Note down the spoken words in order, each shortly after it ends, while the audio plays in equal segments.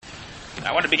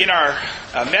I want to begin our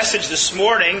message this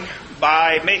morning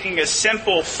by making a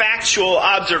simple factual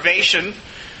observation,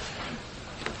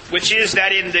 which is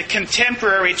that in the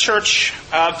contemporary church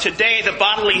of today, the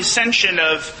bodily ascension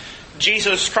of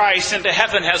Jesus Christ into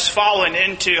heaven has fallen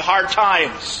into hard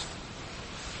times.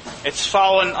 It's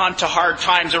fallen onto hard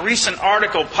times. A recent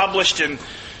article published in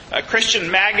a Christian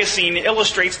magazine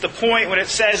illustrates the point when it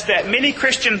says that many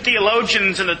Christian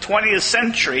theologians in the 20th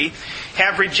century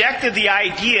have rejected the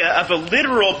idea of a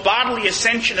literal bodily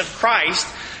ascension of Christ,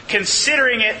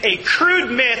 considering it a crude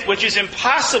myth which is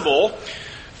impossible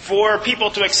for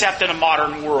people to accept in a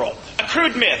modern world. A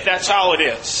crude myth, that's all it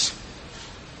is.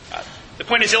 The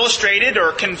point is illustrated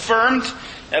or confirmed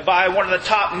by one of the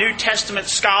top New Testament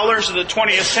scholars of the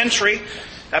 20th century,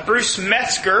 Bruce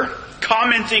Metzger,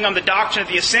 commenting on the doctrine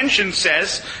of the Ascension,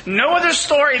 says, "No other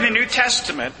story in the New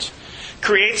Testament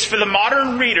creates for the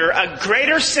modern reader a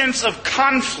greater sense of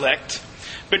conflict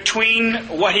between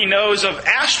what he knows of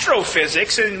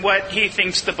astrophysics and what he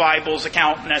thinks the Bible's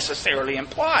account necessarily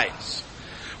implies.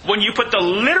 When you put the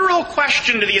literal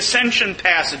question to the Ascension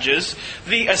passages,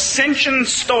 the Ascension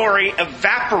story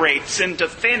evaporates into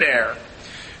thin air.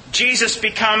 Jesus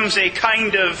becomes a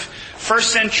kind of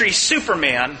first century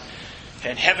Superman,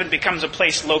 and heaven becomes a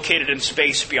place located in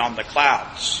space beyond the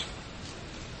clouds."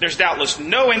 There's doubtless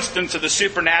no instance of the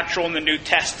supernatural in the New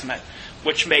Testament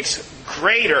which makes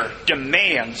greater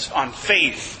demands on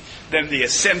faith than the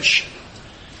ascension.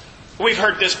 We've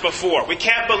heard this before. We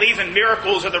can't believe in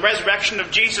miracles or the resurrection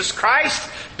of Jesus Christ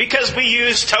because we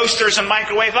use toasters and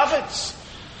microwave ovens.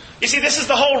 You see, this is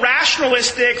the whole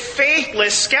rationalistic,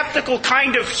 faithless, skeptical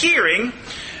kind of hearing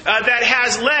that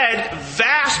has led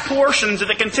vast portions of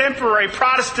the contemporary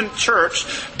Protestant church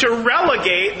to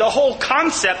relegate the whole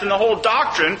concept and the whole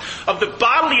doctrine of the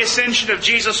bodily ascension of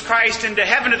Jesus Christ into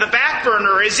heaven to the back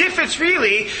burner, as if it's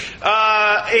really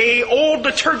a old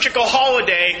liturgical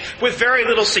holiday with very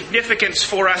little significance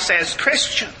for us as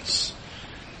Christians.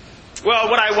 Well,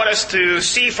 what I want us to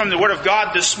see from the Word of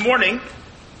God this morning,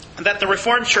 that the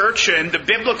Reformed Church and the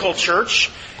Biblical Church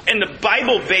and the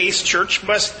Bible-based church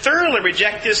must thoroughly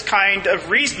reject this kind of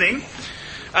reasoning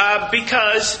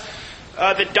because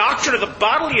the doctrine of the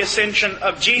bodily ascension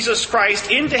of Jesus Christ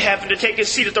into heaven to take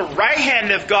his seat at the right hand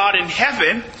of God in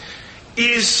heaven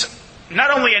is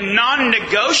not only a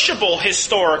non-negotiable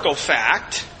historical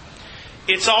fact,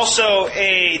 it's also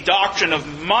a doctrine of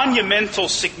monumental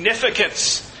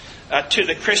significance to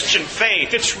the Christian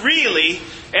faith. It's really,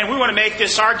 and we want to make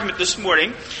this argument this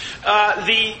morning,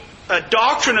 the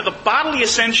doctrine of the bodily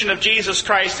ascension of Jesus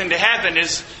Christ into heaven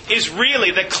is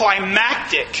really the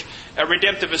climactic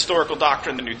redemptive-historical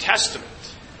doctrine in the New Testament.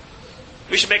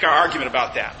 We should make our argument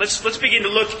about that. Let's begin to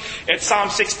look at Psalm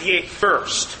 68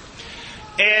 first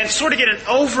and sort of get an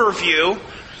overview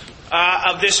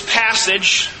of this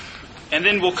passage, and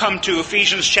then we'll come to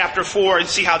Ephesians chapter 4 and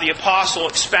see how the apostle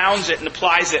expounds it and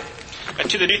applies it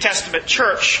to the New Testament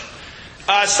church.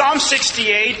 Psalm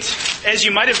 68, as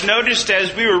you might have noticed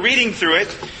as we were reading through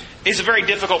it, is a very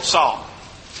difficult psalm.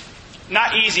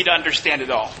 Not easy to understand at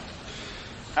all.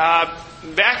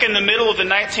 Back in the middle of the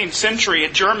 19th century, a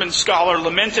German scholar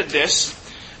lamented this,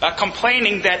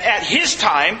 complaining that at his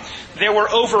time there were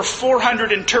over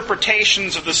 400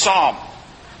 interpretations of the psalm.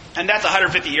 And that's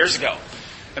 150 years ago.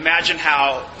 Imagine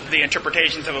how the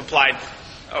interpretations have applied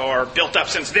or built up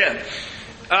since then.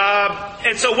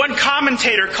 And so one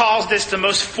commentator calls this the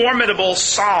most formidable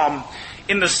psalm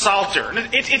in the Psalter. And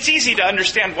it's easy to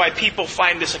understand why people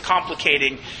find this a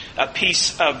complicating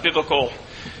piece of biblical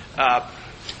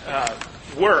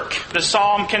work. The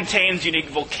psalm contains unique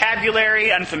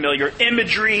vocabulary, unfamiliar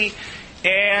imagery,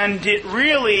 and it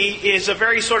really is a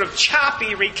very sort of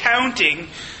choppy recounting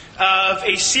of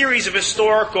a series of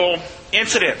historical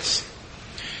incidents.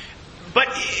 But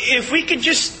if we could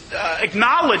just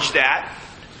acknowledge that,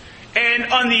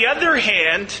 and on the other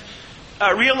hand,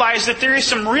 realize that there is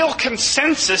some real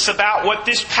consensus about what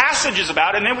this passage is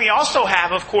about. And then we also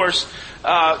have, of course,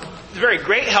 the very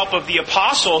great help of the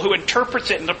apostle who interprets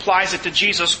it and applies it to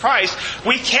Jesus Christ.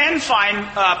 We can find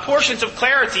portions of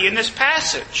clarity in this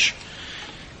passage.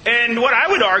 And what I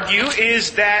would argue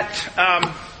is that,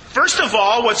 first of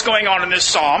all, what's going on in this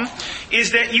psalm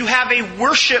is that you have a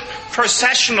worship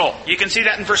processional. You can see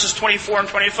that in verses 24 and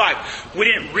 25. We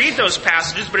didn't read those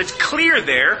passages, but it's clear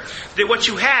there that what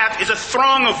you have is a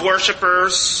throng of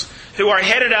worshipers who are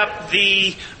headed up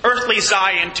the earthly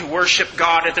Zion to worship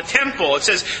God at the temple. It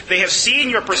says, "They have seen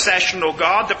your procession, O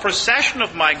God, the procession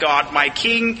of my God, my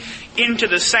King, into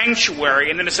the sanctuary."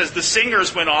 And then it says, "The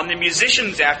singers went on, the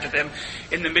musicians after them,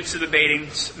 in the midst of the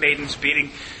maidens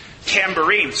beating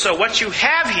tambourine. So what you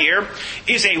have here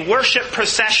is a worship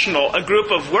processional, a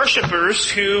group of worshipers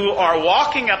who are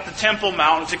walking up the Temple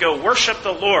Mountain to go worship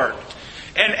the Lord.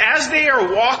 And as they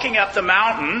are walking up the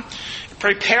mountain,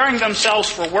 preparing themselves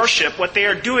for worship, what they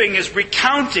are doing is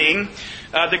recounting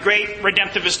the great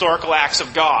redemptive historical acts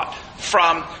of God.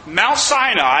 From Mount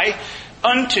Sinai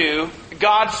unto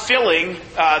God filling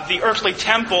the earthly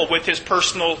temple with His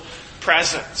personal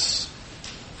presence.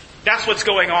 That's what's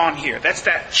going on here. That's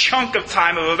that chunk of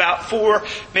time of about 4,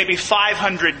 maybe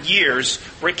 500 years,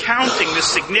 recounting the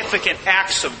significant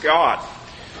acts of God.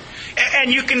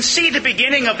 And you can see the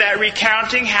beginning of that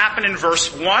recounting happen in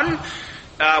verse 1,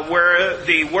 where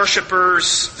the worshipers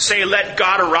say, "Let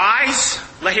God arise,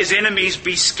 let His enemies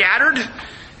be scattered,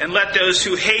 and let those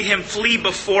who hate Him flee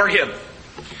before Him."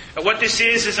 What this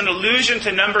is an allusion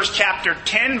to Numbers chapter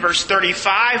 10, verse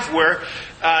 35, where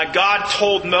God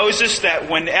told Moses that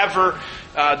whenever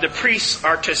the priests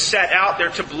are to set out, they're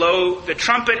to blow the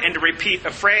trumpet and to repeat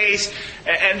a phrase.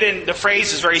 And then the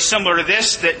phrase is very similar to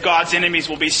this, that God's enemies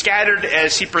will be scattered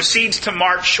as He proceeds to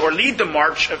march or lead the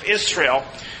march of Israel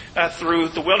through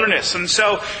the wilderness. And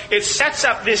so it sets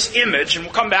up this image, and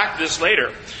we'll come back to this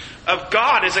later, of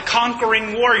God as a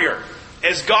conquering warrior,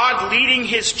 as God leading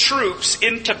His troops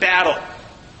into battle.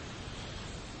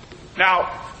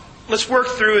 Now, let's work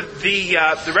through the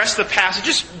rest of the passage,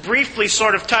 just briefly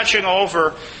sort of touching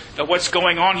over what's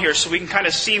going on here so we can kind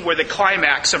of see where the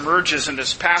climax emerges in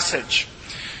this passage.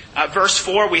 Verse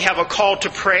 4, we have a call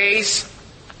to praise,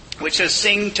 which says,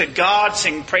 "Sing to God,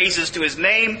 sing praises to His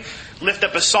name, lift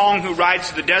up a song who rides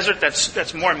through the desert."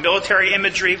 That's more military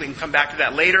imagery. We can come back to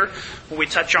that later when we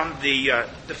touch on the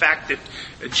fact that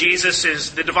Jesus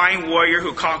is the divine warrior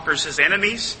who conquers His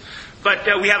enemies.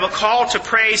 But we have a call to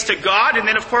praise to God, and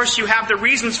then of course you have the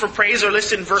reasons for praise are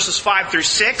listed in verses 5 through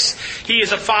 6. He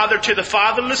is a father to the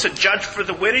fatherless, a judge for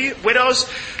the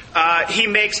widows. He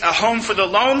makes a home for the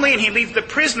lonely, and He leads the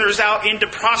prisoners out into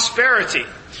prosperity.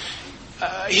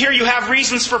 Here you have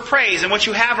reasons for praise, and what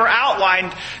you have are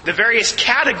outlined the various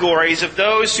categories of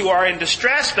those who are in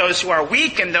distress, those who are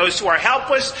weak, and those who are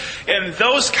helpless, and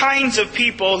those kinds of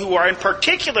people who are in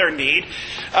particular need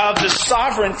of the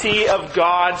sovereignty of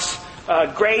God's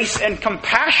grace and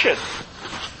compassion.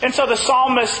 And so the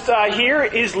psalmist here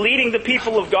is leading the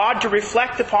people of God to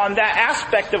reflect upon that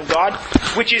aspect of God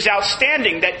which is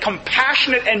outstanding, that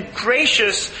compassionate and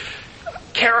gracious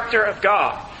character of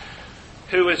God,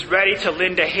 who is ready to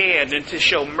lend a hand and to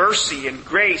show mercy and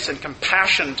grace and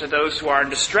compassion to those who are in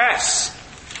distress.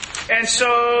 And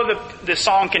so the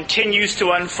song continues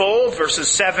to unfold, verses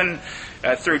 7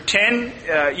 through 10.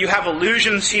 You have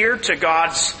allusions here to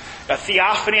God's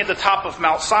theophany at the top of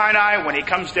Mount Sinai when He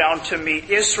comes down to meet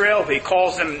Israel. He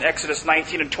calls them in Exodus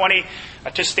 19 and 20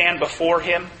 to stand before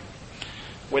Him,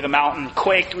 where the mountain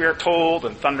quaked, we are told,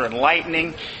 and thunder and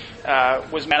lightning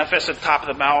was manifested at the top of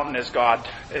the mountain as God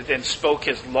then spoke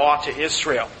His law to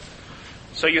Israel.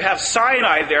 So you have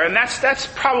Sinai there, and that's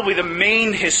probably the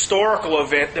main historical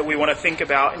event that we want to think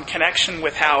about in connection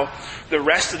with how the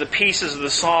rest of the pieces of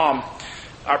the psalm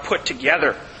are put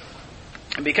together.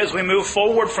 And because we move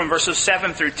forward from verses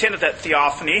 7 through 10 of that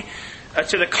theophany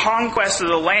to the conquest of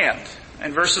the land,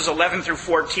 and verses 11 through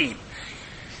 14.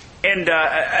 And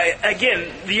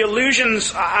again, the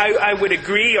allusions, I would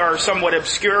agree, are somewhat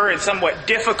obscure and somewhat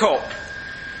difficult.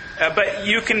 But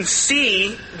you can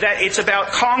see that it's about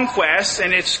conquest,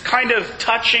 and it's kind of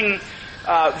touching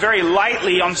very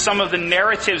lightly on some of the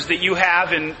narratives that you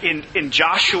have in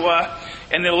Joshua,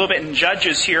 and then a little bit in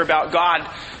Judges here about God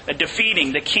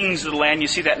defeating the kings of the land. You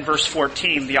see that in verse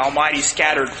 14. The Almighty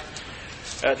scattered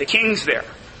the kings there.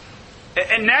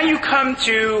 And now you come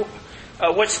to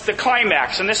what's the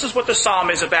climax, and this is what the psalm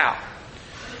is about.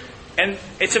 And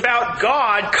it's about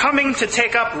God coming to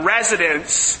take up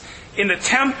residence in the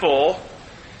temple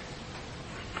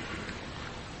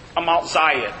on Mount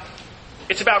Zion.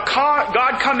 It's about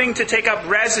God coming to take up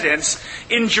residence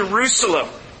in Jerusalem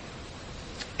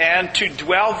and to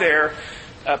dwell there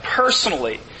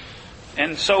personally,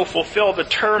 and so fulfill the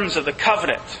terms of the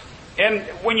covenant. And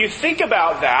when you think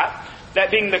about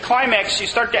that being the climax, you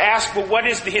start to ask, well, what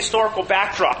is the historical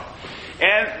backdrop?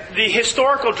 And the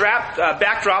historical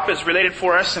backdrop is related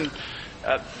for us in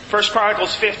 1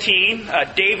 Chronicles 15.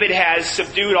 David has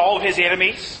subdued all of his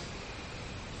enemies.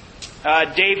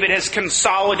 David has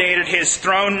consolidated his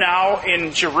throne now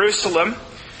in Jerusalem.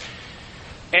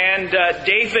 And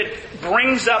David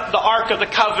brings up the Ark of the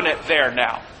Covenant there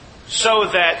now, so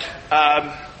that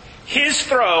his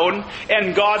throne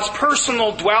and God's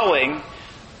personal dwelling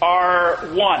are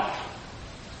one.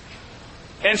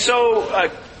 And so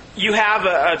you have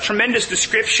a tremendous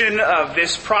description of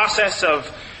this process of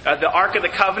the Ark of the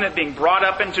Covenant being brought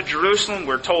up into Jerusalem.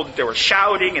 We're told that there was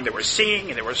shouting and there was singing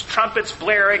and there was trumpets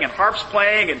blaring and harps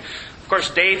playing. And of course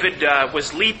David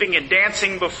was leaping and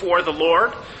dancing before the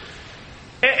Lord.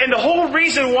 And the whole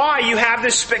reason why you have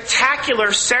this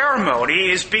spectacular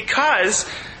ceremony is because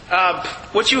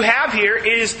what you have here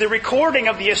is the recording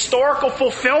of the historical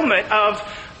fulfillment of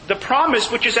the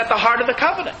promise which is at the heart of the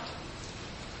covenant.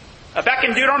 Back in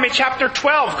Deuteronomy chapter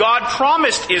 12, God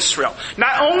promised Israel.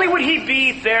 Not only would He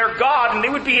be their God and they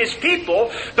would be His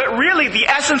people, but really the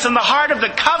essence and the heart of the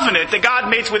covenant that God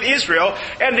makes with Israel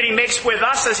and that He makes with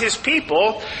us as His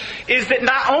people is that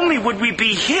not only would we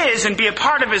be His and be a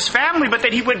part of His family, but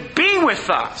that He would be with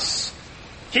us.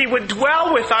 He would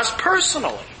dwell with us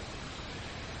personally.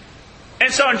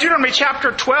 And so in Deuteronomy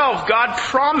chapter 12, God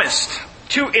promised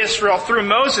to Israel through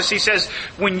Moses, He says,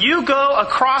 when you go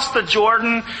across the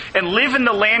Jordan and live in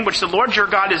the land which the Lord your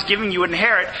God is giving you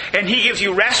inherit, and He gives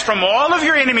you rest from all of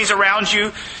your enemies around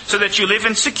you so that you live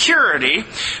in security,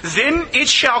 then it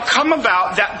shall come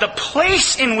about that the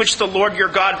place in which the Lord your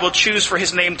God will choose for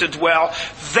His name to dwell,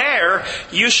 there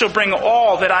you shall bring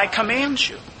all that I command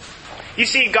you. You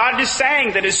see, God is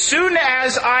saying that as soon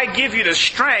as I give you the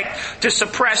strength to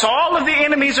suppress all of the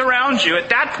enemies around you, at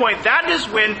that point, that is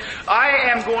when I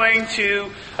am going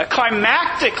to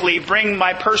climactically bring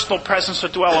my personal presence to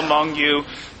dwell among you.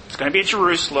 It's going to be at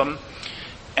Jerusalem.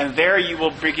 And there you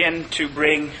will begin to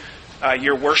bring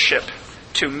your worship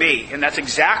to me. And that's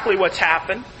exactly what's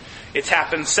happened. It's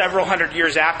happened several hundred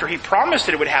years after He promised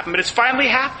that it would happen, but it's finally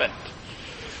happened.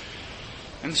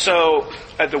 And so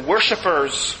the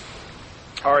worshipers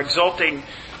are exulting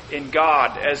in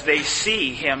God as they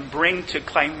see Him bring to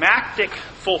climactic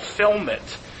fulfillment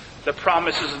the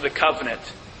promises of the covenant.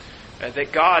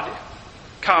 That God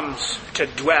comes to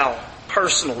dwell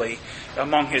personally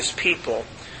among His people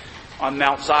on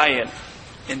Mount Zion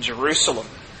in Jerusalem.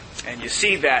 And you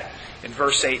see that in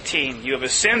verse 18. You have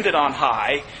ascended on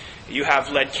high. You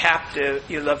have led captive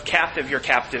your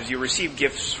captives. You receive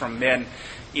gifts from men.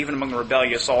 Even among the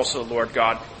rebellious also the Lord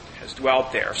God has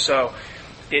dwelt there. So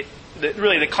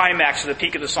really the climax of the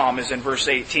peak of the psalm is in verse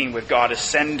 18 with God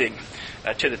ascending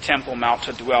to the Temple Mount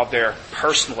to dwell there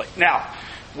personally. Now,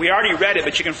 we already read it,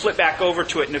 but you can flip back over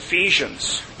to it in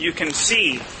Ephesians. You can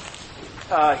see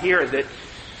here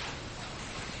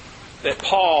that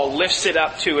Paul lifts it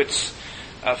up to its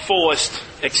fullest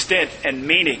extent and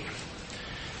meaning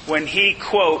when he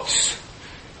quotes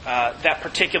that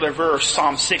particular verse,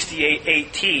 Psalm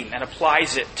 68:18, and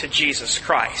applies it to Jesus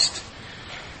Christ.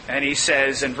 And he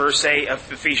says in verse 8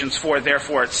 of Ephesians 4,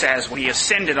 therefore it says, when He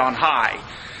ascended on high,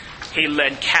 He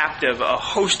led captive a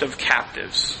host of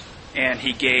captives, and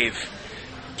He gave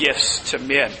gifts to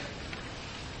men.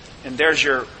 And there's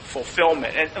your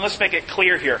fulfillment. And let's make it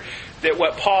clear here that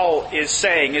what Paul is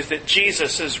saying is that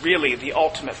Jesus is really the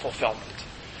ultimate fulfillment.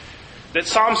 That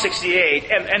Psalm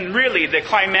 68, and really the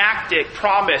climactic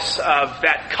promise of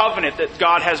that covenant that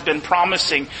God has been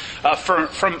promising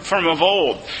from of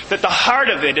old, that the heart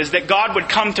of it is that God would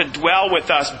come to dwell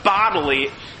with us bodily,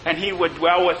 and He would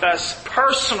dwell with us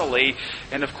personally.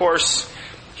 And of course,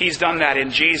 He's done that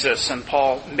in Jesus, and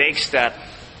Paul makes that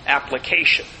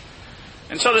application.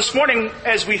 And so this morning,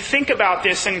 as we think about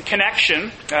this in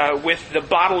connection with the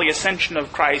bodily ascension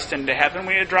of Christ into heaven,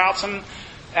 we draw out some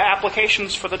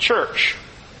applications for the church.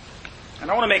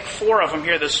 And I want to make 4 of them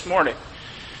here this morning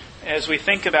as we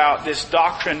think about this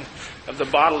doctrine of the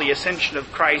bodily ascension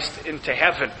of Christ into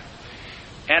heaven.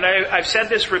 And I've said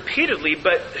this repeatedly,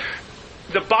 but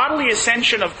the bodily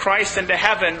ascension of Christ into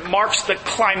heaven marks the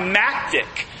climactic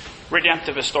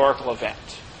redemptive historical event.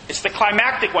 It's the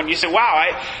climactic one. You say,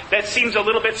 wow, that seems a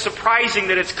little bit surprising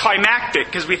that it's climactic,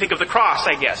 because we think of the cross,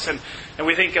 I guess, and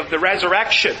we think of the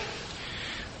resurrection.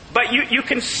 But you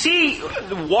can see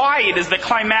why it is the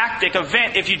climactic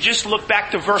event if you just look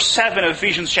back to verse 7 of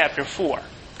Ephesians chapter 4.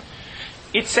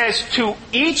 It says, to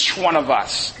each one of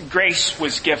us grace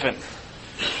was given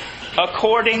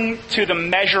according to the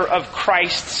measure of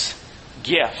Christ's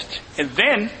gift. And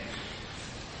then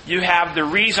you have the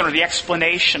reason or the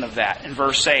explanation of that in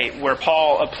verse 8, where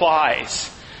Paul applies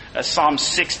Psalm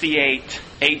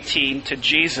 68:18 to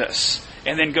Jesus,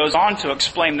 and then goes on to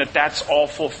explain that that's all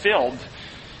fulfilled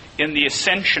in the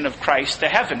ascension of Christ to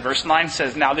heaven. Verse 9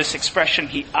 says, now this expression,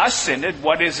 He ascended,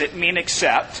 what does it mean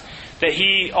except that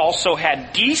He also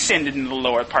had descended into the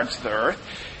lower parts of the earth?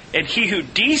 And He who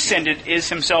descended is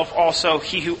Himself also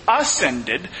He who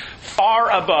ascended far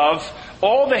above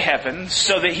all the heavens,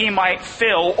 so that He might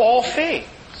fill all things.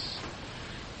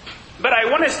 But I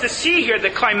want us to see here the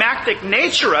climactic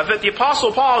nature of it. The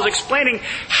Apostle Paul is explaining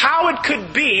how it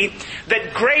could be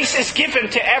that grace is given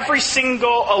to every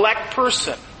single elect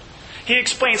person. he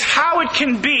explains how it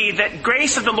can be that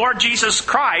grace of the Lord Jesus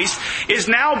Christ is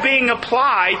now being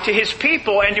applied to his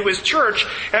people and to his church.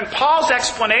 And Paul's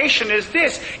explanation is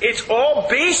this: it's all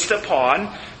based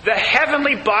upon the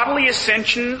heavenly bodily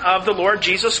ascension of the Lord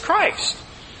Jesus Christ.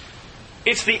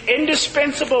 It's the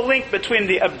indispensable link between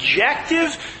the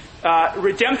objective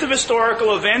redemptive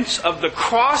historical events of the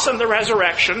cross and the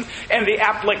resurrection and the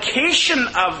application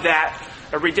of that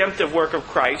redemptive work of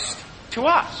Christ to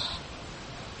us.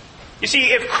 You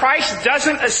see, if Christ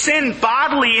doesn't ascend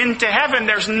bodily into heaven,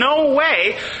 there's no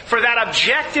way for that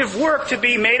objective work to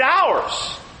be made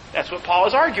ours. That's what Paul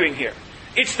is arguing here.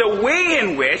 It's the way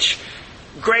in which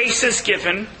grace is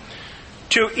given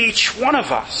to each one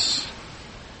of us.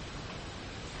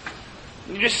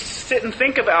 You just sit and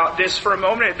think about this for a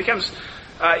moment. It becomes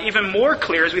even more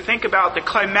clear as we think about the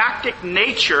climactic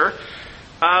nature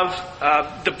of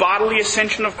the bodily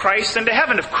ascension of Christ into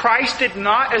heaven. If Christ did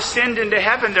not ascend into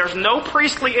heaven, there's no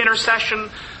priestly intercession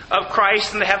of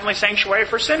Christ in the heavenly sanctuary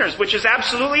for sinners, which is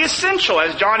absolutely essential,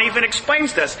 as John even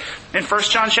explains this. In 1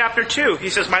 John chapter 2, he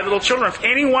says, "My little children, if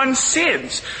anyone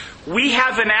sins, we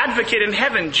have an advocate in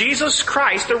heaven, Jesus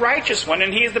Christ, the righteous one,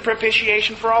 and he is the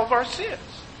propitiation for all of our sins."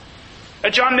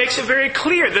 John makes it very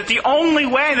clear that the only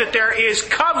way that there is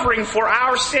covering for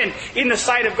our sin in the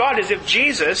sight of God is if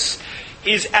Jesus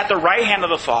is at the right hand of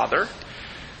the Father,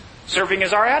 serving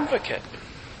as our advocate.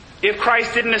 If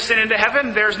Christ didn't ascend into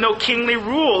heaven, there's no kingly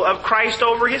rule of Christ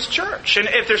over his church. And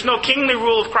if there's no kingly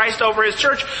rule of Christ over his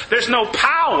church, there's no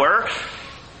power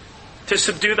to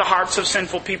subdue the hearts of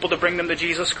sinful people to bring them to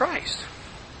Jesus Christ.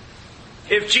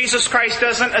 If Jesus Christ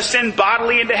doesn't ascend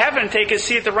bodily into heaven, take his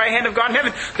seat at the right hand of God in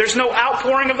heaven, there's no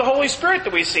outpouring of the Holy Spirit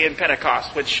that we see in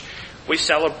Pentecost, which we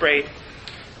celebrate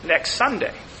next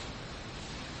Sunday.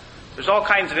 There's all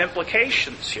kinds of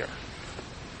implications here.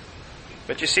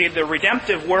 But you see, the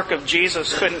redemptive work of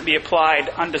Jesus couldn't be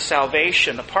applied unto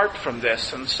salvation apart from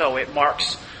this, and so it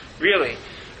marks really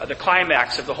the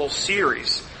climax of the whole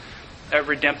series of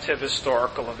redemptive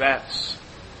historical events.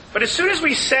 But as soon as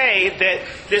we say that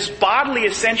this bodily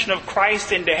ascension of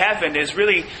Christ into heaven is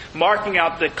really marking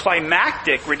out the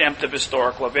climactic redemptive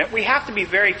historical event, we have to be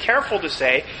very careful to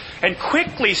say, and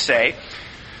quickly say,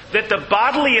 that the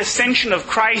bodily ascension of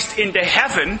Christ into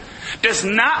heaven does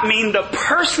not mean the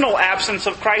personal absence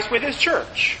of Christ with his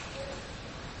church.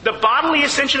 The bodily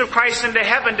ascension of Christ into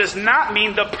heaven does not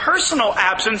mean the personal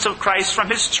absence of Christ from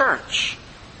his church.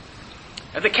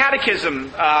 The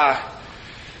Catechism,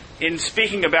 in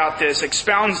speaking about this,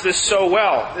 expounds this so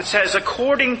well. It says,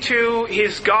 according to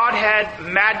his Godhead,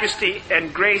 majesty,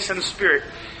 and grace and spirit,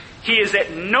 he is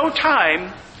at no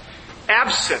time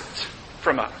absent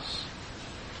from us.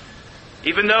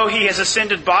 Even though he has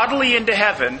ascended bodily into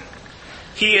heaven,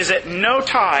 he is at no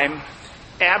time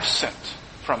absent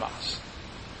from us.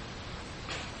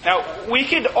 Now, we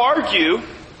could argue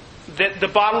that the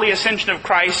bodily ascension of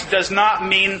Christ does not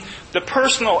mean the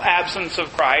personal absence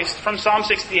of Christ from Psalm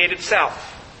 68 itself.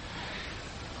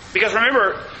 Because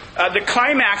remember, the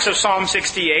climax of Psalm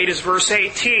 68 is verse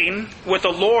 18, with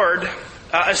the Lord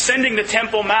ascending the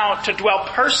Temple Mount to dwell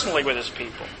personally with his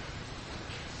people.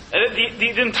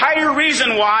 The entire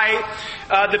reason why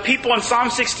the people in Psalm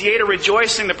 68 are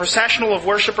rejoicing, the processional of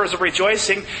worshipers are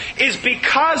rejoicing, is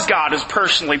because God is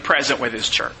personally present with his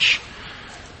church.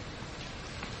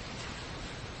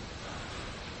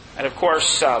 And of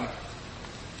course,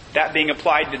 that being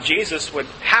applied to Jesus would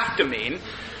have to mean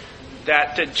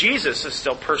that Jesus is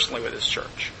still personally with his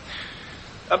church.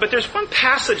 But there's one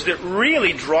passage that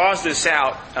really draws this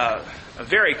out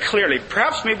very clearly,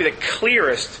 perhaps maybe the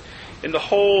clearest in the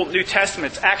whole New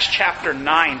Testament. It's Acts chapter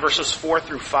 9, verses 4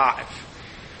 through 5.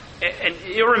 And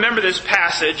you'll remember this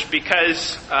passage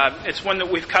because it's one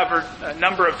that we've covered a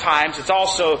number of times. It's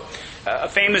also a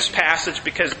famous passage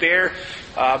because there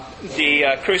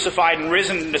the crucified and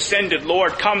risen and ascended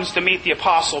Lord comes to meet the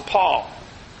Apostle Paul.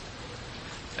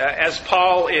 As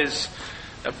Paul is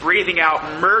breathing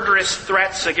out murderous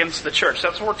threats against the church.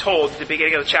 That's what we're told at the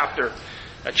beginning of the chapter.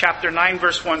 Chapter 9,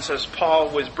 verse 1 says Paul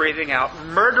was breathing out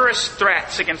murderous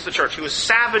threats against the church. He was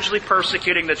savagely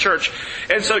persecuting the church.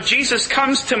 And so Jesus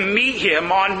comes to meet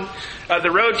him on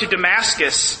the road to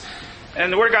Damascus.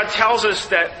 And the Word of God tells us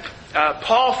that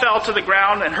Paul fell to the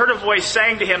ground and heard a voice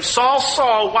saying to him, Saul,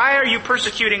 Saul, why are you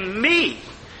persecuting me?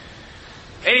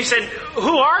 And he said,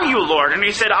 who are you, Lord? And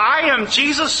he said, I am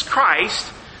Jesus Christ,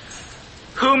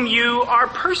 whom you are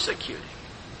persecuting.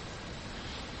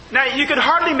 Now, you could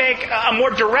hardly make a more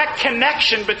direct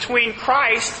connection between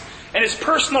Christ and his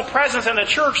personal presence in the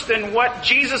church than what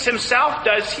Jesus himself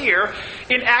does here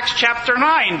in Acts chapter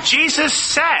 9. Jesus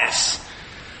says,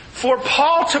 for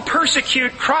Paul to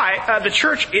persecute Christ, the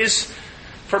church is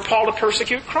for Paul to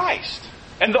persecute Christ.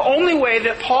 And the only way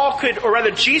that Paul could, or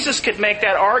rather Jesus could make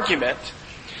that argument,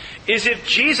 is if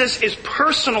Jesus is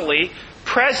personally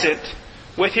present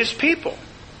with his people.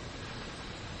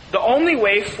 The only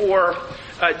way for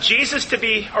Jesus to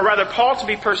be, or rather Paul to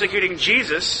be persecuting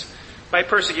Jesus by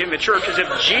persecuting the church, is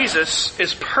if Jesus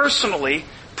is personally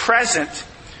present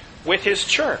with his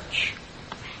church.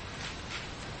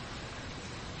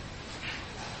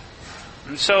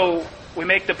 And so we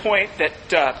make the point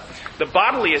that the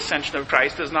bodily ascension of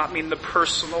Christ does not mean the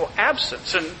personal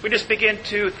absence. And we just begin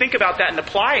to think about that and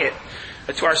apply it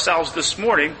to ourselves this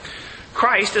morning.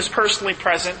 Christ is personally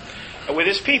present with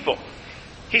his people.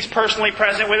 He's personally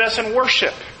present with us in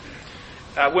worship.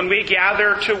 When we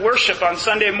gather to worship on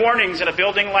Sunday mornings in a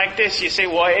building like this, you say,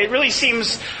 well, it really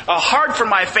seems hard for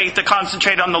my faith to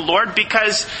concentrate on the Lord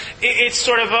because it's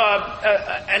sort of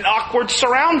an awkward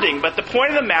surrounding. But the point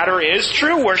of the matter is,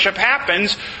 true worship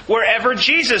happens wherever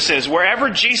Jesus is. Wherever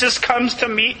Jesus comes to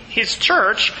meet his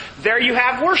church, there you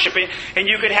have worship. And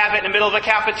you could have it in the middle of a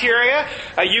cafeteria,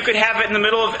 you could have it in the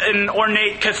middle of an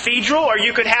ornate cathedral, or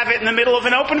you could have it in the middle of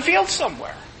an open field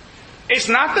somewhere. It's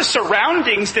not the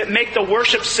surroundings that make the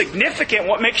worship significant.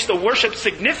 What makes the worship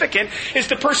significant is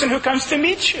the person who comes to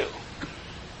meet you.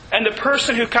 And the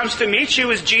person who comes to meet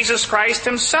you is Jesus Christ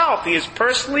himself. He is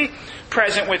personally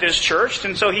present with his church,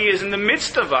 and so he is in the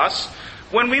midst of us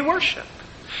when we worship.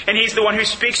 And he's the one who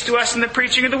speaks to us in the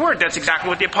preaching of the word. That's exactly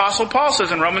what the Apostle Paul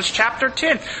says in Romans chapter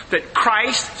 10, that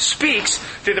Christ speaks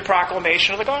through the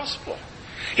proclamation of the gospel.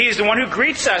 He is the one who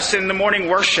greets us in the morning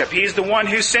worship. He is the one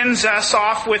who sends us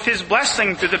off with his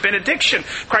blessing through the benediction.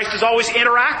 Christ is always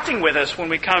interacting with us when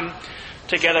we come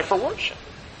together for worship.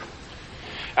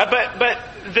 But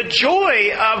the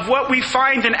joy of what we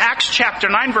find in Acts chapter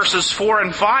 9 verses 4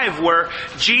 and 5, where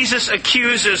Jesus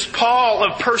accuses Paul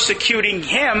of persecuting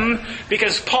him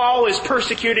because Paul is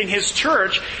persecuting his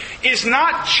church, is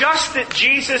not just that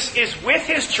Jesus is with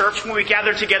his church when we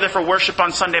gather together for worship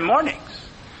on Sunday mornings.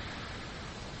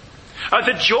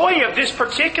 The joy of this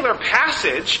particular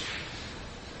passage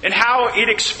and how it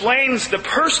explains the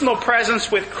personal presence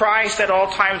with Christ at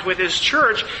all times with his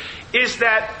church is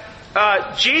that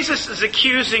Jesus is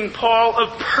accusing Paul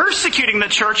of persecuting the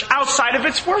church outside of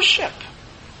its worship.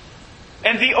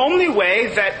 And the only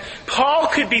way that Paul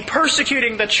could be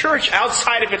persecuting the church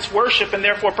outside of its worship and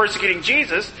therefore persecuting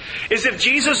Jesus is if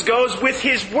Jesus goes with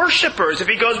his worshipers, if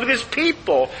he goes with his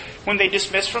people when they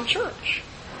dismiss from church.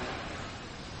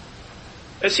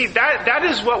 See, that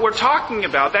is what we're talking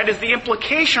about. That is the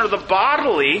implication of the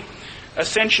bodily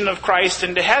ascension of Christ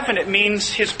into heaven. It means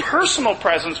his personal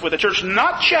presence with the church,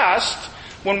 not just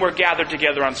when we're gathered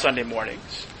together on Sunday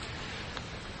mornings,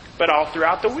 but all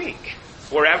throughout the week.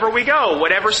 Wherever we go,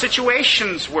 whatever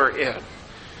situations we're in,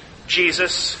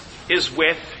 Jesus is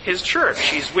with his church.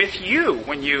 He's with you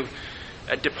when you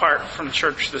depart from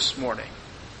church this morning.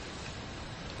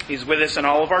 He's with us in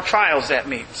all of our trials, that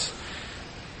means.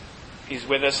 He's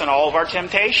with us in all of our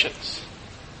temptations.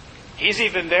 He's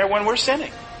even there when we're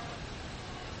sinning.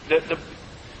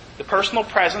 The personal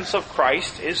presence of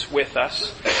Christ is with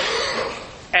us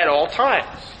at all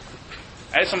times.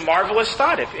 And it's a marvelous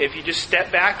thought if you just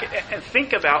step back and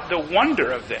think about the wonder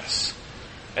of this.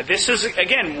 This is,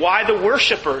 again, why the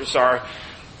worshipers are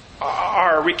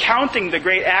recounting the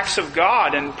great acts of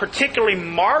God and particularly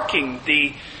marking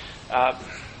the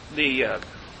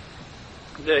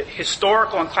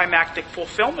historical and climactic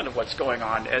fulfillment of what's going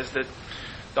on as the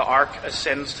ark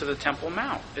ascends to the Temple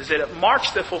Mount. Is that it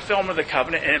marks the fulfillment of the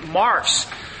covenant and it marks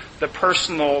the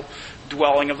personal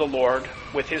dwelling of the Lord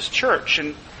with his church.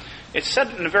 And it's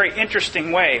said in a very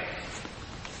interesting way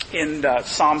in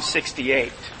Psalm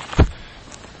 68,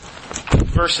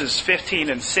 verses 15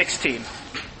 and 16.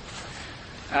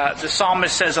 The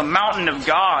psalmist says, "A mountain of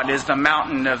God is the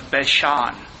mountain of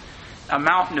Bashan. A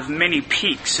mountain of many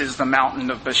peaks is the mountain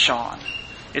of Bashan."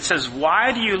 It says,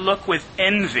 "Why do you look with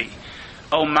envy,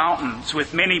 O mountains,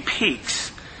 with many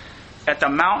peaks, at the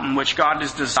mountain which God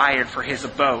has desired for his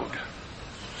abode?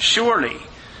 Surely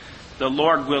the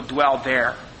Lord will dwell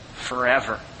there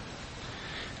forever."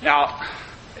 Now,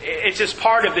 it's just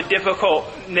part of the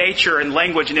difficult nature and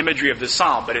language and imagery of the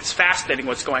psalm, but it's fascinating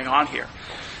what's going on here.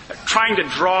 Trying to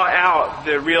draw out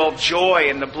the real joy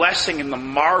and the blessing and the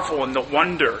marvel and the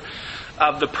wonder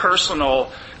of the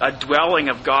personal dwelling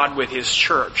of God with his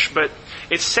church. But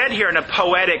it's said here in a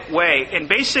poetic way, and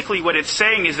basically what it's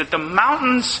saying is that the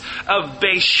mountains of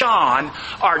Bashan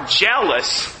are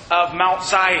jealous of Mount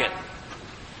Zion.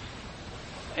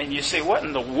 And you say, what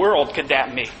in the world could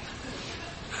that mean?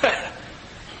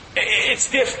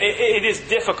 It is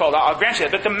difficult, I'll grant you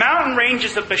that. But the mountain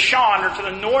ranges of Bashan are to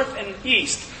the north and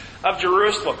east of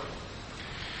Jerusalem.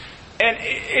 And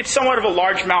it's somewhat of a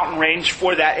large mountain range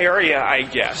for that area, I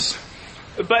guess.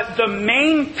 But the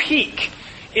main peak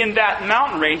in that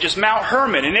mountain range is Mount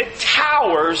Hermon, and it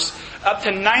towers up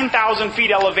to 9,000 feet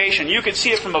elevation. You can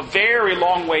see it from a very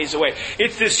long ways away.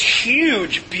 It's this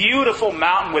huge, beautiful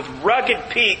mountain with rugged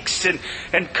peaks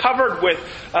and covered with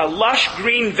lush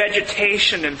green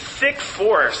vegetation and thick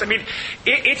forest. I mean,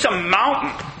 it's a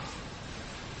mountain.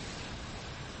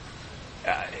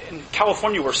 In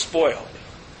California, we're spoiled.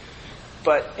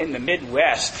 But in the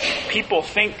Midwest, people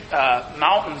think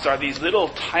mountains are these little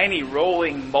tiny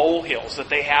rolling molehills that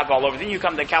they have all over. Then you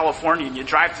come to California and you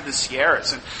drive through the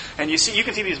Sierras and you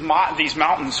can see these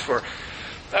mountains for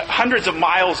hundreds of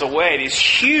miles away. These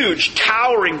huge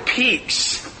towering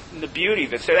peaks and the beauty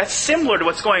that's there. That's similar to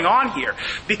what's going on here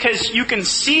because you can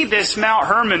see this Mount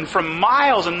Hermon from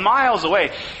miles and miles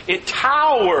away. It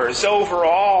towers over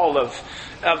all of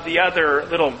the other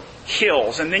little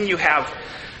hills, and then you have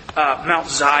Mount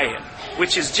Zion,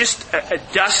 which is just a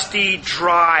dusty,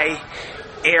 dry,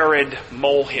 arid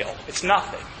molehill. It's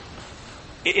nothing.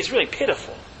 It's really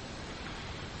pitiful.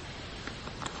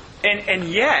 And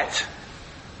yet,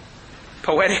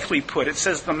 poetically put, it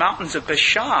says the mountains of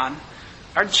Bashan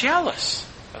are jealous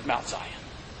of Mount Zion.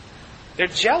 They're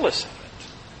jealous of it.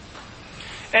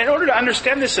 And in order to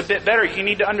understand this a bit better, you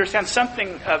need to understand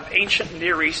something of ancient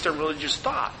Near Eastern religious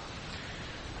thought.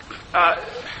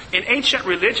 In ancient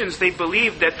religions, they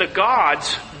believed that the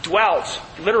gods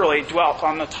literally dwelt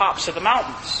on the tops of the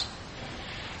mountains.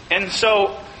 And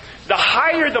so, the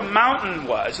higher the mountain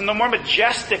was, and the more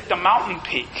majestic the mountain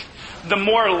peak, the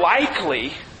more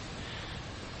likely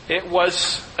it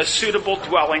was a suitable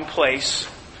dwelling place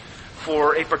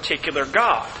for a particular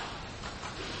god.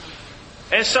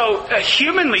 And so,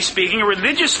 humanly speaking,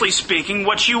 religiously speaking,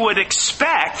 what you would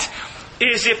expect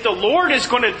is if the Lord is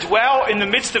going to dwell in the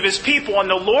midst of His people, and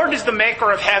the Lord is the maker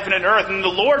of heaven and earth, and the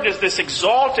Lord is this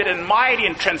exalted and mighty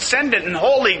and transcendent and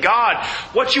holy God,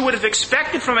 what you would have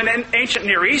expected from an ancient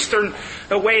Near Eastern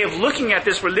way of looking at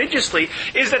this religiously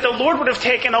is that the Lord would have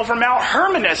taken over Mount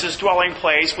Hermon as His dwelling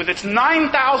place with its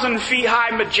 9,000 feet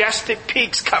high majestic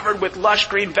peaks covered with lush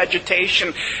green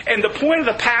vegetation. And the point of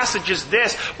the passage is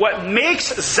this: what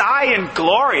makes Zion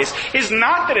glorious is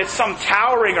not that it's some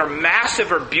towering or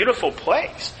massive or beautiful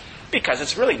place, because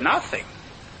it's really nothing.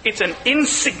 It's an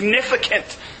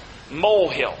insignificant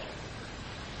molehill.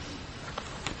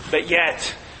 But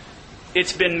yet,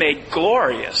 it's been made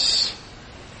glorious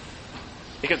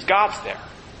because God's there.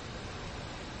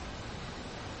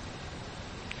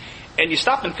 And you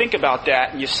stop and think about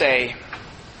that and you say,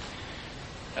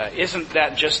 isn't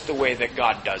that just the way that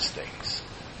God does things?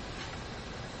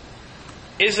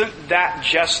 Isn't that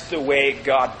just the way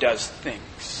God does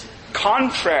things?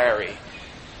 Contrary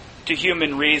to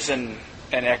human reason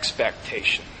and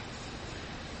expectation.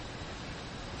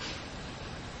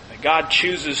 That God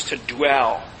chooses to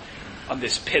dwell on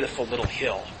this pitiful little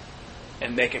hill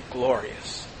and make it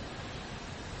glorious.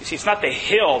 You see, it's not the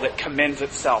hill that commends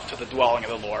itself to the dwelling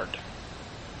of the Lord.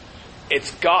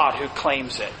 It's God who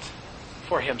claims it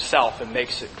for Himself and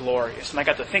makes it glorious. And I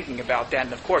got to thinking about that.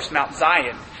 And of course, Mount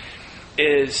Zion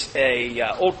is a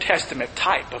Old Testament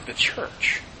type of the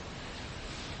church.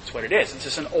 That's what it is. It's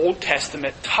just an Old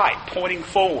Testament type pointing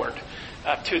forward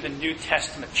to the New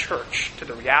Testament church, to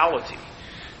the reality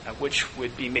which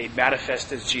would be made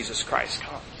manifest as Jesus Christ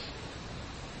comes.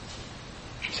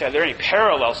 You say, are there any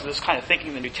parallels to this kind of thinking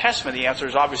in the New Testament? The answer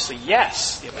is obviously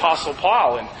yes. The Apostle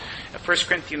Paul in 1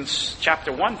 Corinthians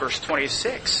chapter 1, verse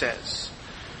 26 says,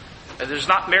 there's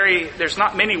not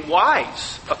many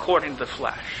wise according to the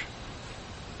flesh.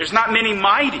 There's not many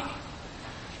mighty.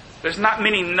 There's not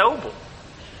many noble.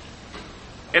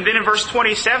 And then in verse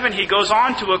 27, he goes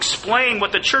on to explain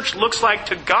what the church looks like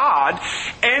to God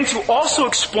and to also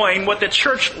explain what the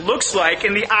church looks like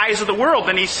in the eyes of the world.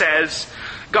 And he says,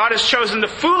 God has chosen the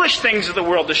foolish things of the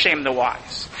world to shame the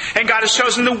wise. And God has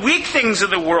chosen the weak things of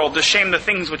the world to shame the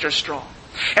things which are strong.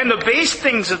 And the base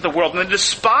things of the world and the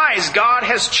despised, God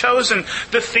has chosen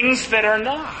the things that are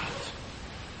not.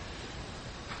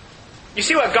 You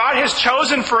see what God has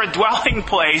chosen for a dwelling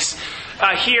place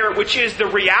here, which is the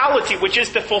reality, which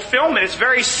is the fulfillment. It's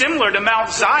very similar to Mount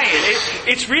Zion.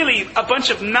 It's really a bunch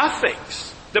of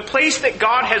nothings. The place that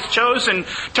God has chosen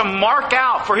to mark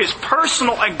out for His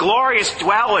personal and glorious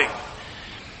dwelling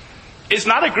is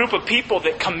not a group of people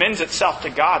that commends itself to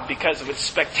God because of its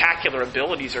spectacular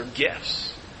abilities or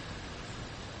gifts.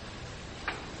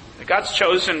 God's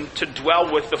chosen to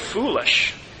dwell with the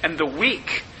foolish and the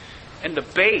weak and the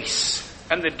base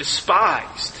and the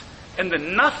despised and the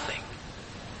nothing.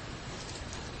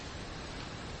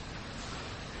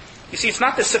 You see, it's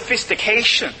not the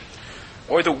sophistication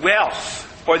or the wealth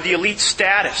or the elite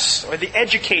status or the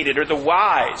educated or the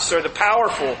wise or the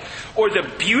powerful or the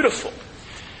beautiful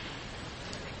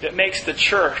that makes the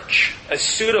church a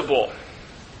suitable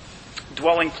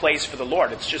dwelling place for the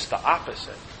Lord. It's just the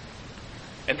opposite.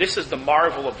 And this is the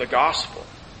marvel of the gospel.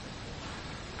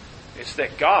 It's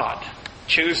that God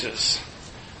chooses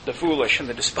the foolish and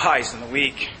the despised and the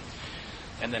weak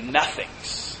and the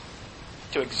nothings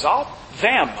to exalt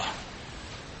them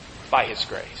by His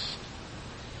grace.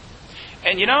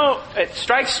 And it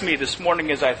strikes me this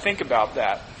morning as I think about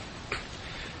that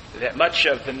much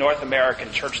of the North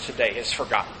American church today has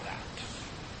forgotten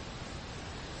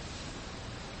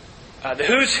that. The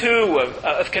who's who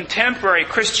of contemporary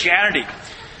Christianity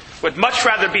would much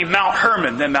rather be Mount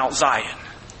Hermon than Mount Zion.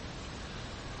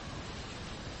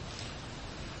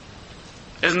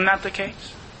 Isn't that the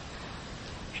case?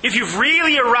 If you've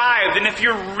really arrived, and if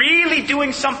you're really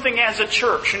doing something as a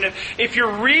church, and if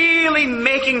you're really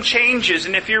making changes,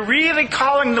 and if you're really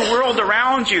calling the world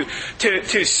around you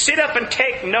to sit up and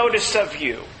take notice of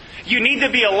you, you need to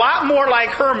be a lot more like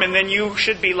Hermon than you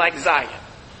should be like Zion.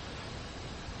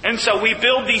 And so we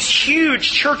build these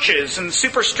huge churches and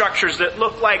superstructures that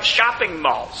look like shopping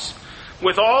malls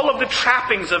with all of the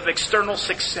trappings of external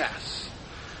success,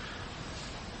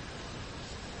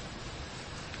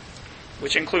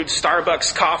 which includes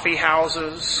Starbucks coffee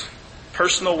houses,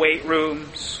 personal weight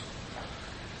rooms,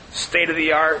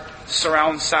 state-of-the-art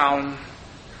surround sound,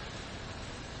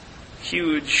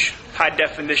 huge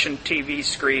high-definition TV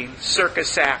screens,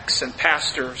 circus acts, and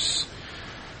pastors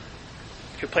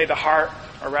who play the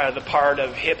part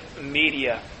of hip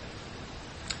media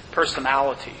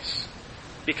personalities,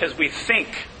 because we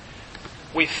think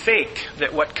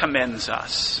that what commends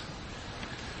us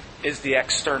is the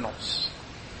externals.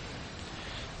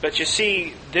 But you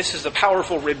see, this is a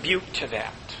powerful rebuke to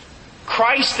that.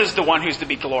 Christ is the one who's to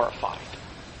be glorified.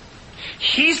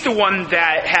 He's the one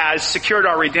that has secured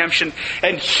our redemption,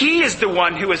 and He is the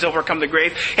one who has overcome the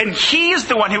grave, and He is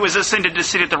the one who has ascended to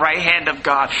sit at the right hand of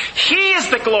God. He is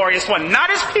the glorious one,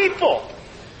 not His people.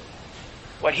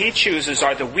 What He chooses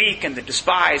are the weak and the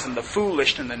despised and the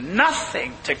foolish and the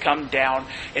nothing to come down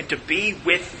and to be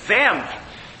with them,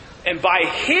 and by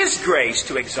His grace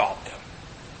to exalt them.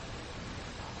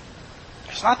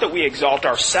 It's not that we exalt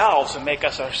ourselves and make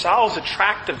us ourselves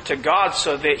attractive to God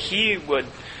so that He would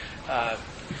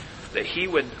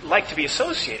like to be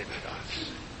associated with us.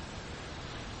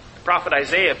 The prophet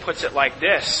Isaiah puts it like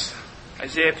this.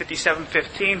 Isaiah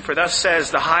 57:15, "For thus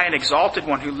says the high and exalted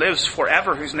one who lives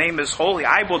forever, whose name is holy,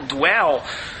 I will dwell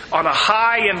on a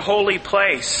high and holy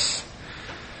place,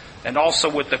 and also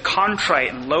with the contrite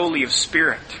and lowly of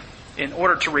spirit, in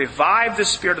order to revive the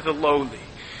spirit of the lowly,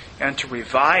 and to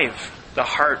revive the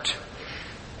heart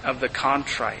of the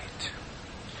contrite."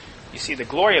 You see, the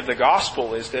glory of the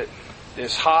gospel is that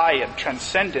this high and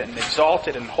transcendent and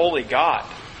exalted and holy God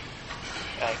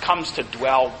comes to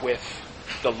dwell with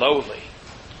the lowly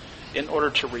in order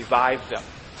to revive them.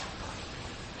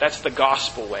 That's the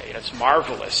gospel way. And it's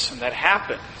marvelous. And that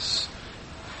happens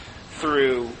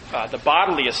through the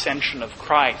bodily ascension of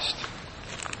Christ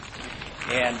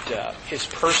and His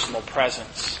personal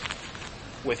presence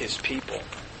with His people.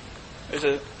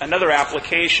 There's another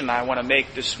application I want to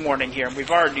make this morning here, and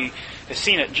we've already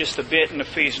seen it just a bit in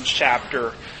Ephesians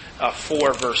chapter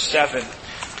 4, verse 7.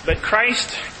 But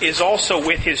Christ is also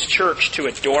with His church to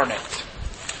adorn it.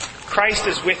 Christ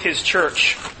is with His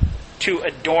church to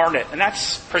adorn it. And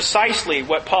that's precisely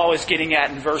what Paul is getting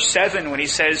at in verse 7 when he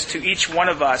says, "To each one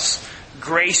of us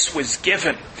grace was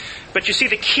given." But you see,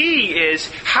 the key is,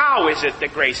 how is it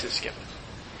that grace is given?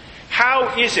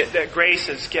 How is it that grace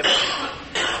is given?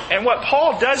 And what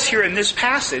Paul does here in this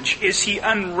passage is he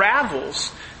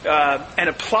unravels and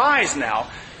applies now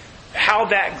how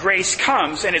that grace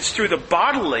comes. And it's through the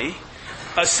bodily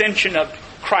ascension of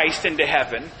Christ into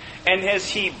heaven. And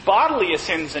as He bodily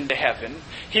ascends into heaven,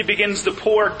 He begins to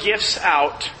pour gifts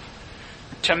out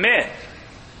to men.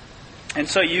 And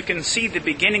so you can see the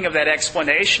beginning of that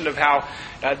explanation of how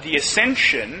the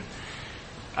ascension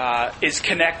is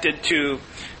connected to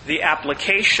the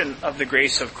application of the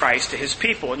grace of Christ to His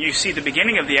people. And you see the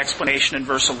beginning of the explanation in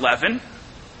verse 11.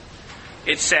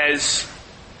 It says,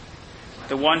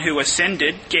 "The one who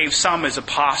ascended gave some as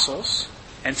apostles,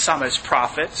 and some as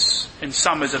prophets, and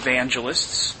some as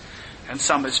evangelists, and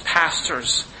some as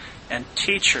pastors and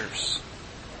teachers."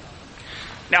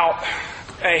 Now,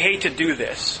 I hate to do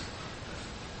this,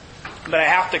 but I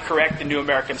have to correct the New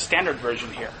American Standard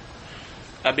Version here.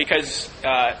 Because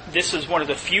this is one of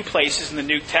the few places in the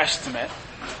New Testament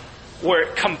where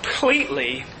it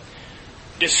completely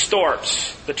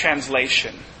distorts the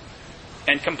translation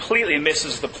and completely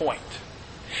misses the point.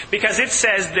 Because it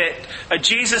says that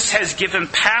Jesus has given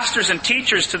pastors and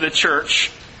teachers to the church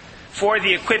for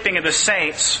the equipping of the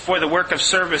saints, for the work of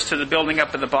service to the building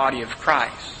up of the body of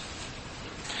Christ.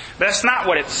 But that's not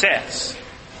what it says.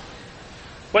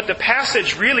 What the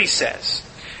passage really says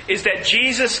is that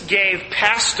Jesus gave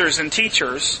pastors and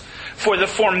teachers for the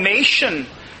formation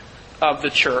of the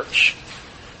church,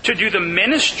 to do the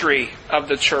ministry of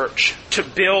the church, to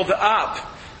build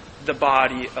up the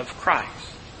body of Christ.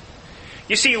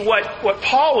 You see, what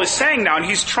Paul is saying now, and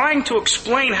he's trying to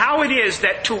explain how it is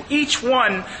that to each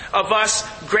one of us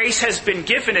grace has been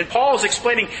given, and Paul is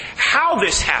explaining how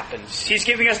this happens. He's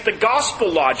giving us the gospel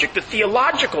logic, the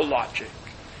theological logic.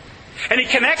 And he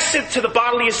connects it to the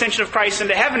bodily ascension of Christ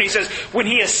into heaven. He says, when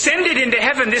he ascended into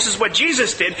heaven, this is what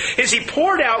Jesus did, is he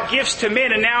poured out gifts to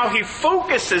men, and now he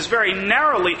focuses very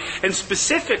narrowly and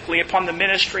specifically upon the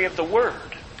ministry of the Word.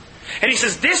 And he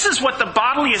says, this is what the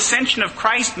bodily ascension of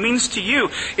Christ means to you,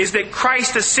 is that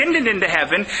Christ ascended into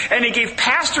heaven, and he gave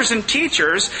pastors and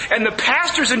teachers, and the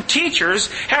pastors and teachers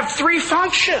have three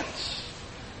functions: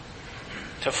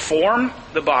 to form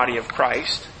the body of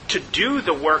Christ, to do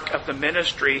the work of the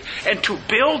ministry, and to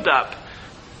build up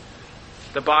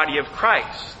the body of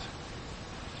Christ.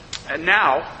 And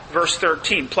now, verse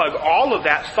 13, plug all of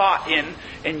that thought in,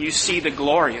 and you see the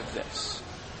glory of this.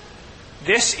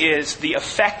 This is the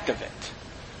effect of it,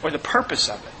 or the purpose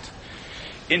of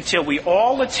it, until we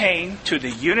all attain to the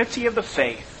unity of the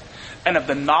faith and of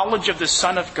the knowledge of the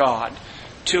Son of God,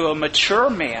 to a mature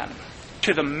man,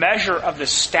 to the measure of the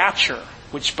stature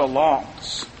which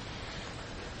belongs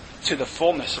to the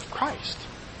fullness of Christ.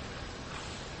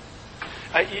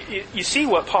 You see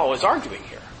what Paul is arguing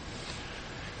here.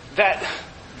 That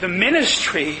the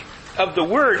ministry of the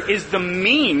Word is the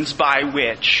means by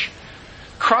which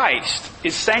Christ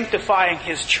is sanctifying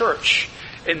His church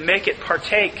and make it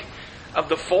partake of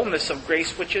the fullness of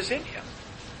grace which is in Him.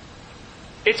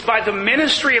 It's by the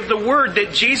ministry of the Word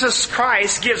that Jesus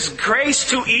Christ gives grace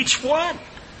to each one.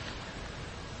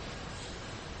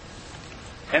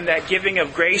 And that giving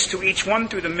of grace to each one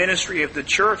through the ministry of the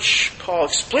church, Paul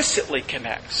explicitly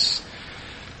connects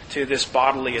to this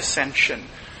bodily ascension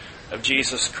of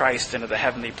Jesus Christ into the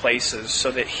heavenly places, so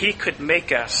that He could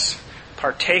make us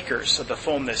partakers of the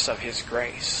fullness of His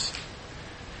grace.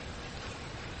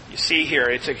 You see here,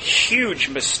 it's a huge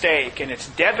mistake, and it's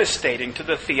devastating to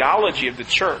the theology of the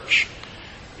church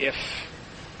if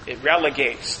it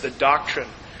relegates the doctrine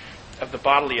of the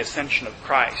bodily ascension of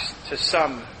Christ to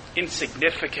some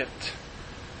insignificant,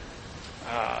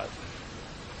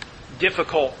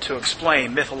 difficult to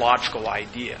explain mythological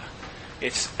idea.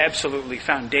 It's absolutely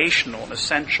foundational and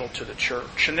essential to the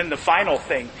church. And then the final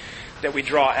thing that we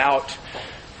draw out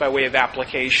by way of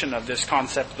application of this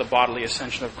concept of the bodily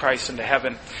ascension of Christ into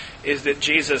heaven is that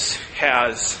Jesus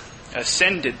has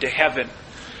ascended to heaven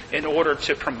in order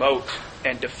to promote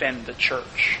and defend the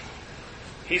church.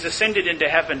 He's ascended into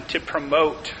heaven to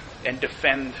promote and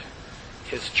defend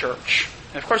His church.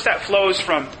 And of course that flows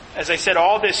from, as I said,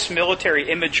 all this military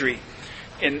imagery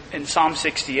in Psalm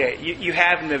 68. You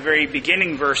have in the very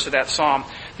beginning verse of that psalm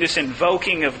this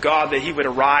invoking of God that He would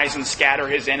arise and scatter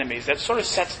His enemies. That sort of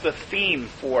sets the theme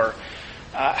for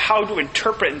how to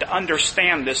interpret and to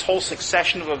understand this whole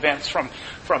succession of events from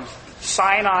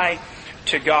Sinai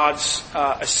to God's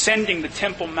ascending the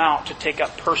Temple Mount to take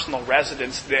up personal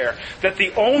residence there. That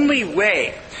the only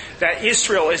way that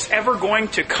Israel is ever going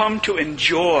to come to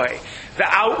enjoy the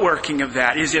outworking of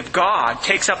that is if God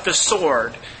takes up the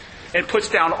sword and puts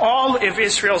down all of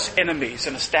Israel's enemies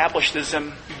and establishes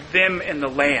them in the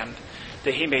land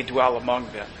that He may dwell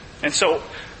among them. And so,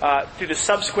 through the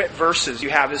subsequent verses, you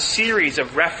have a series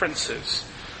of references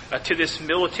to this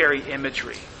military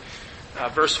imagery.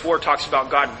 Verse 4 talks about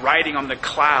God riding on the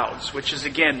clouds, which is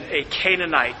again a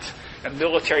Canaanite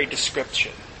military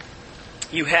description.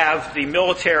 You have the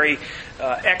military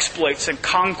exploits and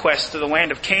conquests of the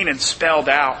land of Canaan spelled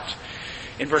out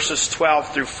in verses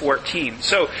 12 through 14.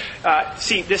 So,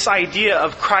 see, this idea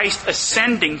of Christ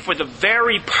ascending for the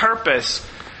very purpose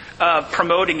of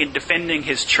promoting and defending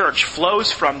His church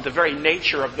flows from the very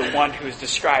nature of the one who is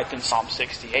described in Psalm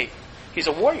 68. He's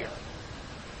a warrior.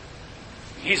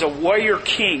 He's a warrior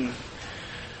king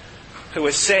who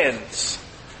ascends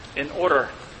in order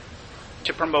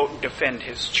to promote and defend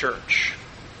His church.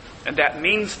 And that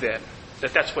means then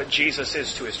that that's what Jesus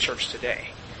is to His church today.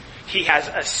 He has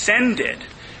ascended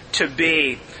to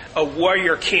be a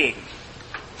warrior king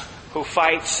who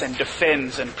fights and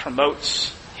defends and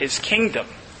promotes His kingdom.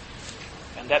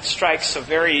 And that strikes a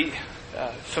very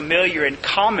familiar and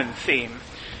common theme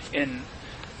in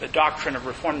the doctrine of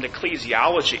Reformed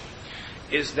ecclesiology,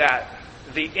 is that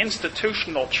the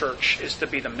institutional church is to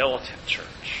be the militant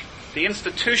church. The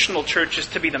institutional church is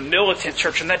to be the militant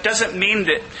church. And that doesn't mean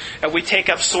that we take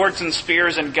up swords and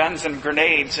spears and guns and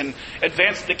grenades and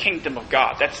advance the kingdom of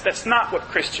God. That's not what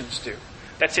Christians do.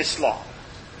 That's Islam.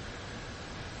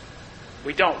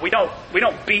 We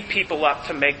don't beat people up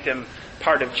to make them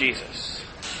part of Jesus.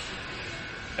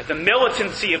 The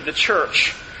militancy of the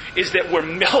church is that we're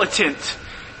militant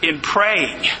in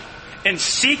praying and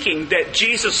seeking that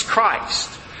Jesus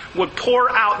Christ would pour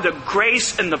out the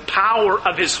grace and the power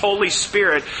of His Holy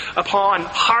Spirit upon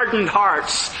hardened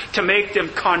hearts to make them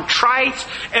contrite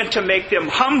and to make them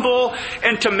humble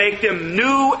and to make them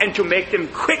new and to make them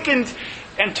quickened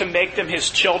and to make them His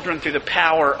children through the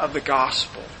power of the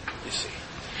gospel, you see.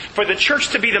 For the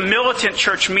church to be the militant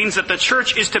church means that the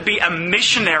church is to be a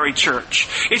missionary church.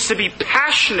 It's to be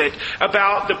passionate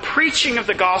about the preaching of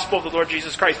the gospel of the Lord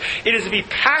Jesus Christ. It is to be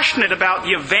passionate about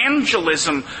the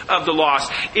evangelism of the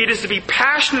lost. It is to be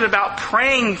passionate about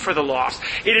praying for the lost.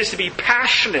 It is to be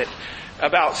passionate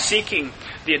about seeking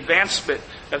the advancement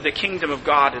of the kingdom of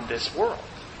God in this world.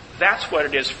 That's what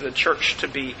it is for the church to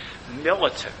be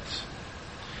militant.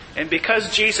 And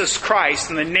because Jesus Christ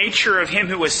and the nature of Him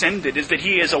who ascended is that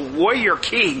He is a warrior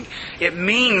king, it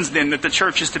means then that the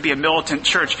church is to be a militant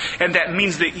church. And that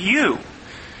means that you,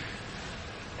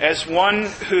 as one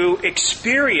who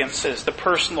experiences the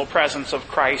personal presence of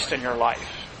Christ in your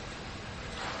life,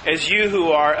 as you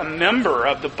who are a member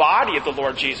of the body of the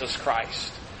Lord Jesus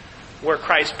Christ, where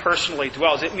Christ personally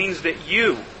dwells, it means that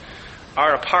you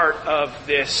are a part of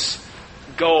this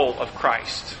goal of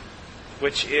Christ,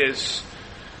 which is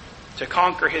to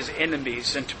conquer His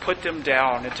enemies and to put them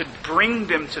down and to bring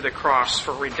them to the cross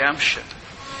for redemption.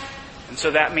 And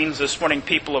so that means this morning,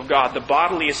 people of God, the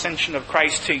bodily ascension of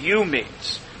Christ to you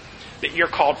means that you're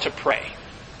called to pray.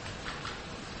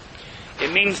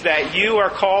 It means that you are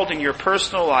called in your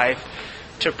personal life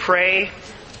to pray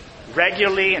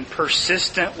regularly and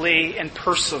persistently and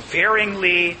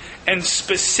perseveringly and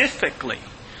specifically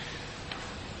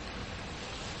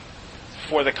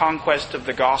for the conquest of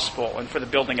the gospel and for the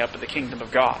building up of the kingdom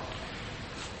of God.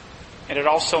 And it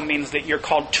also means that you're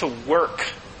called to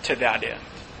work to that end.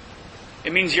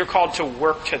 It means you're called to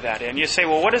work to that end. You say,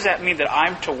 well, what does that mean that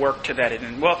I'm to work to that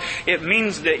end? Well, it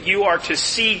means that you are to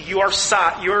see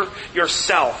yourself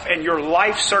and your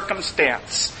life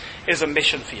circumstance as a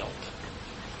mission field.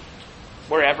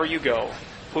 Wherever you go,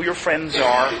 who your friends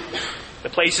are, the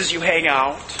places you hang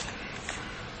out,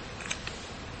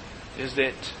 is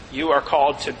that you are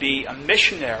called to be a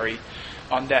missionary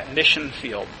on that mission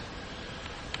field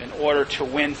in order to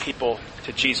win people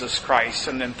to Jesus Christ.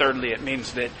 And then thirdly, it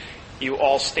means that you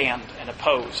all stand and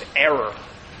oppose error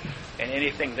and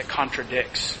anything that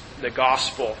contradicts the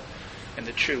gospel and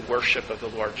the true worship of the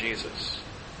Lord Jesus.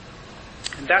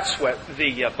 And that's what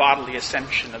the bodily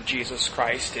ascension of Jesus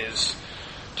Christ is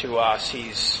to us.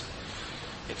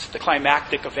 It's the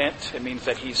climactic event. It means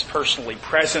that He's personally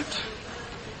present.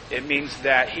 It means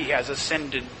that He has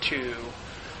ascended to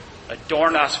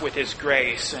adorn us with His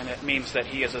grace, and it means that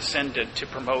He has ascended to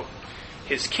promote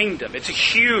His kingdom. It's a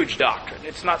huge doctrine.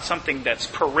 It's not something that's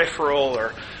peripheral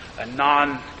or a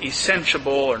non-essential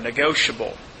or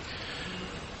negotiable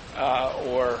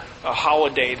or a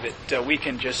holiday that we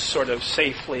can just sort of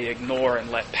safely ignore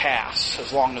and let pass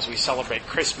as long as we celebrate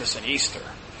Christmas and Easter.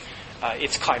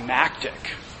 It's climactic.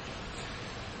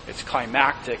 It's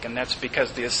climactic, and that's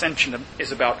because the ascension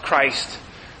is about Christ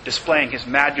displaying His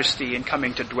majesty and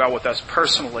coming to dwell with us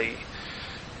personally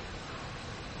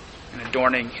and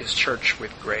adorning His church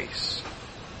with grace.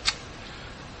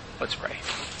 Let's pray.